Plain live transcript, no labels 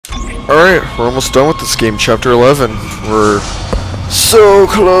Alright, we're almost done with this game, Chapter 11. We're so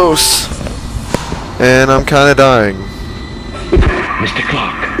close. And I'm kinda dying. Mr.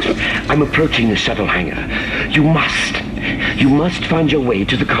 Clark, I'm approaching the shuttle hangar. You must find your way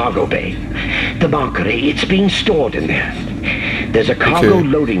to the cargo bay. The marker, it's being stored in there. There's a cargo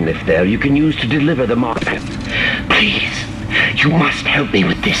loading lift there you can use to deliver the marker. Please, you must help me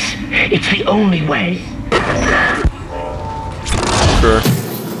with this. It's the only way. Sure.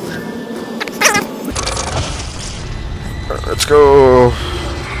 Let's go.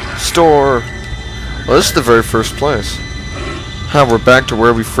 Store. Well, this is the very first place. Ha, we're back to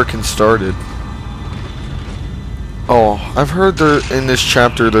where we frickin' started. Oh, I've heard there in this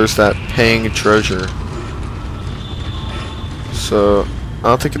chapter there's that paying treasure. So, I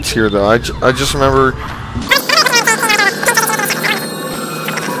don't think it's here though. I just remember.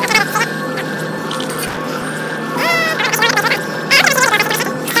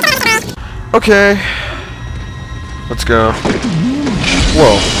 Okay. Let's go.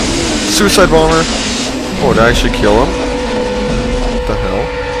 Whoa. Suicide bomber. Oh, did I actually kill him? What the hell?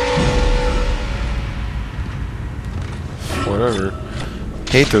 Whatever.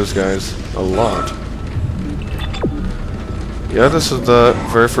 Hate those guys a lot. Yeah, this is the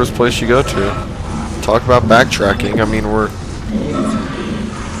very first place you go to. Talk about backtracking. I mean, we're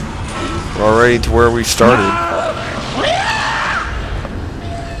already to where we started.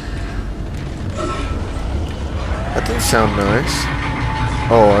 That didn't sound nice.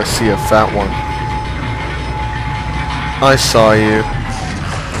 Oh, I see a fat one. I saw you.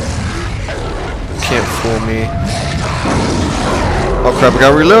 Can't fool me. Oh crap, I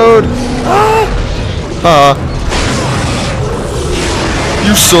gotta reload! Ah!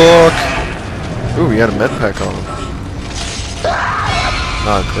 You suck! Ooh, he had a med pack on him.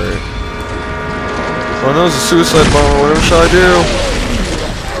 Not great. Oh no, it's a suicide bomber. Whatever shall I do?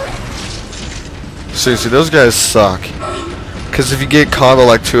 Seriously, those guys suck. Because if you get caught by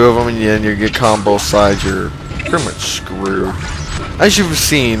like two of them and you get caught on both sides, you're pretty much screwed. As you've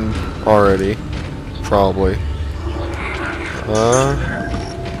seen already. Probably.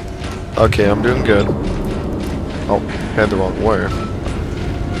 Okay, I'm doing good. Oh, had the wrong way.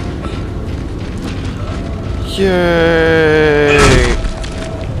 Yay!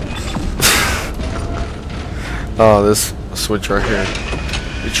 Oh, this switch right here.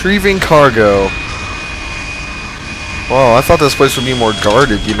 Retrieving cargo. Wow, I thought this place would be more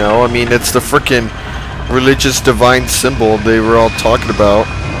guarded, you know? I mean, it's the frickin' religious divine symbol they were all talking about.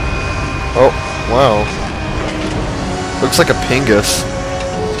 Oh, wow. Looks like a pingus.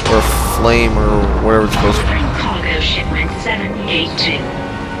 Or a flame, or whatever it's supposed to be. Cargo shipment 782.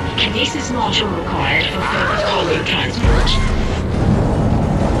 Kinesis module required for further cargo transport.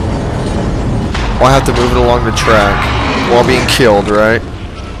 Well, I have to move it along the track while being killed, right?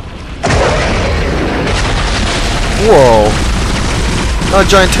 Whoa! A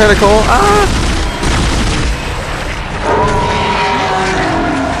giant tentacle! Ah!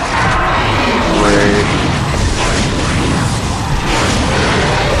 Great.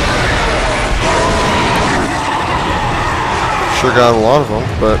 Sure got a lot of them,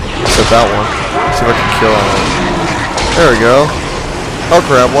 but except that one. Let's see if I can kill him. There we go. Oh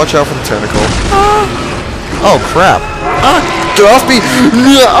crap! Watch out for the tentacle. Ah! Oh crap! Ah! Get off me!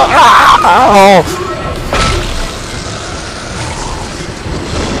 Oh!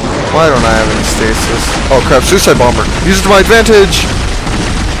 Why don't I have any stasis? Oh crap, suicide bomber. Use it to my advantage!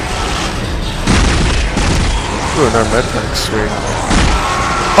 Ooh, another med pack, sweet.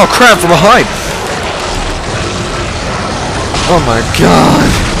 Oh crap, from behind! Oh my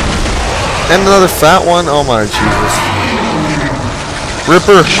god! And another fat one? Oh my Jesus.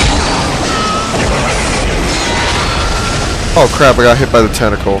 Ripper! Oh crap, I got hit by the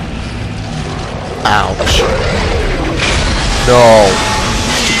tentacle. Ouch. No.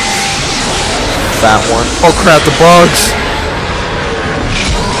 That one. Oh crap, the bugs!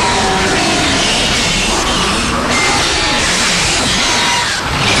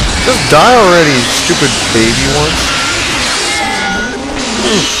 Just die already, stupid baby ones.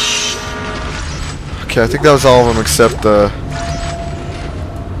 Okay, I think that was all of them except the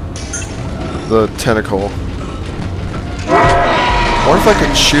tentacle. I wonder if I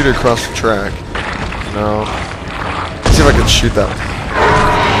can shoot it across the track. No. Let's see if I can shoot that one.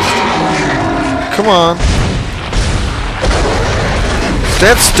 Come on.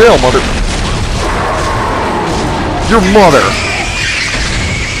 Stand still, mother. Your mother.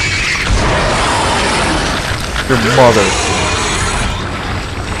 Your mother.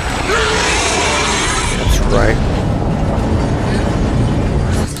 That's right.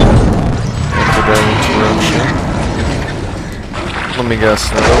 After that interruption. Let me me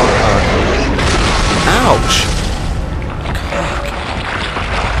guess. Another one. Ouch!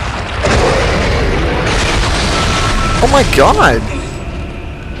 Oh my god!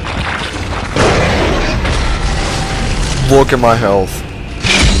 Look at my health.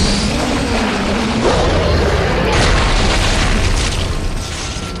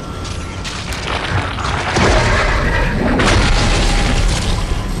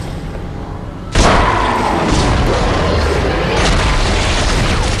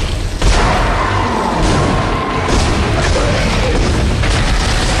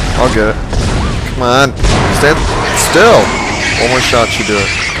 I'll get it. Come on. Stand still. One more shot should do it.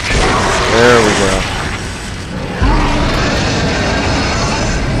 There we go.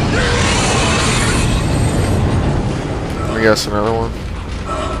 Let me guess another one.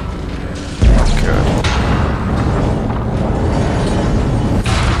 Okay.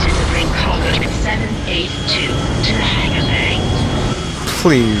 Delivering cargo 782 to the hangar bay.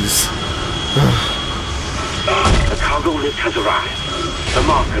 Please. The cargo lift has arrived. The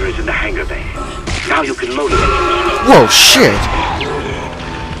marker is in the hangar bay. Now you can load it. Whoa, shit!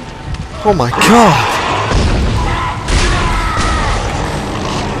 Oh my god!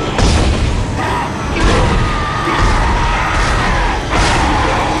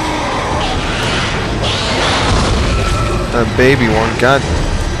 That baby one, god.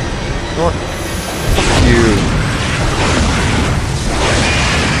 What? Fuck you.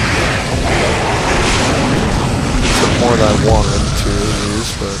 Took more than I wanted to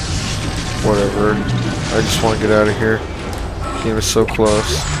use, but whatever. I just want to get out of here. Game is so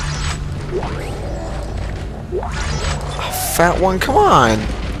close. Oh, fat one, come on!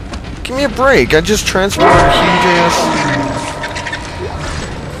 Give me a break. I just transported a huge ass.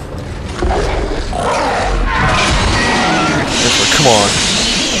 Come on.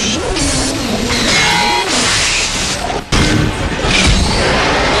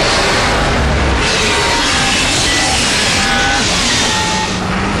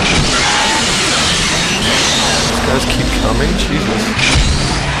 These guys keep coming? Jesus.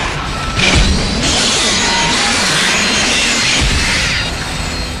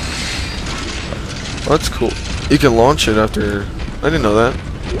 Oh, that's cool. You can launch it after... I didn't know that.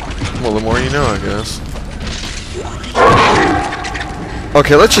 Well, the more you know, I guess.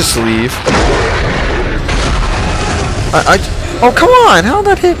 Okay, let's just leave. Oh, come on! How'd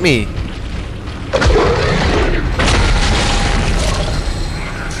that hit me?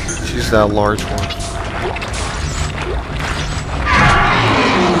 She's that large one.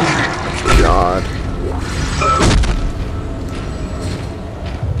 God.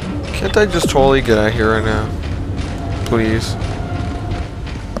 Can't I just totally get out of here right now? Please.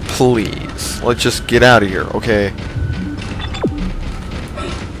 Please. Let's just get out of here, okay?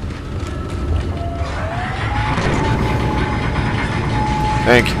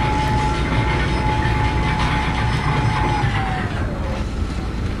 Thank you.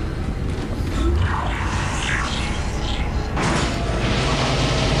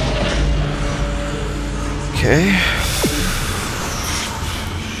 Okay.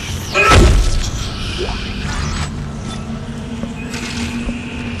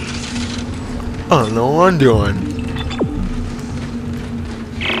 I don't know what I'm doing.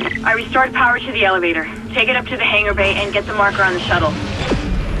 I restored power to the elevator. Take it up to the hangar bay and get the marker on the shuttle.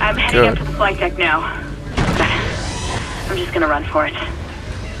 I'm heading up to the flight deck now. I'm just gonna run for it.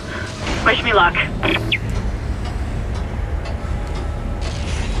 Wish me luck.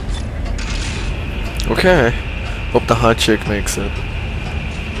 Okay. Hope the hot chick makes it.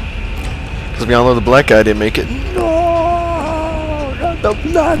 Because we all know the black guy didn't make it. No! Not the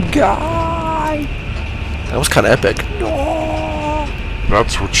black guy! That was kind of epic. No!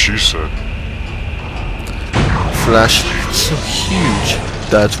 That's what she said. Flash so huge.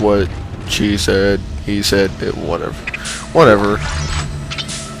 That's what she said. He said it. Whatever. Whatever.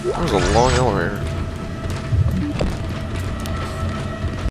 That was a long elevator.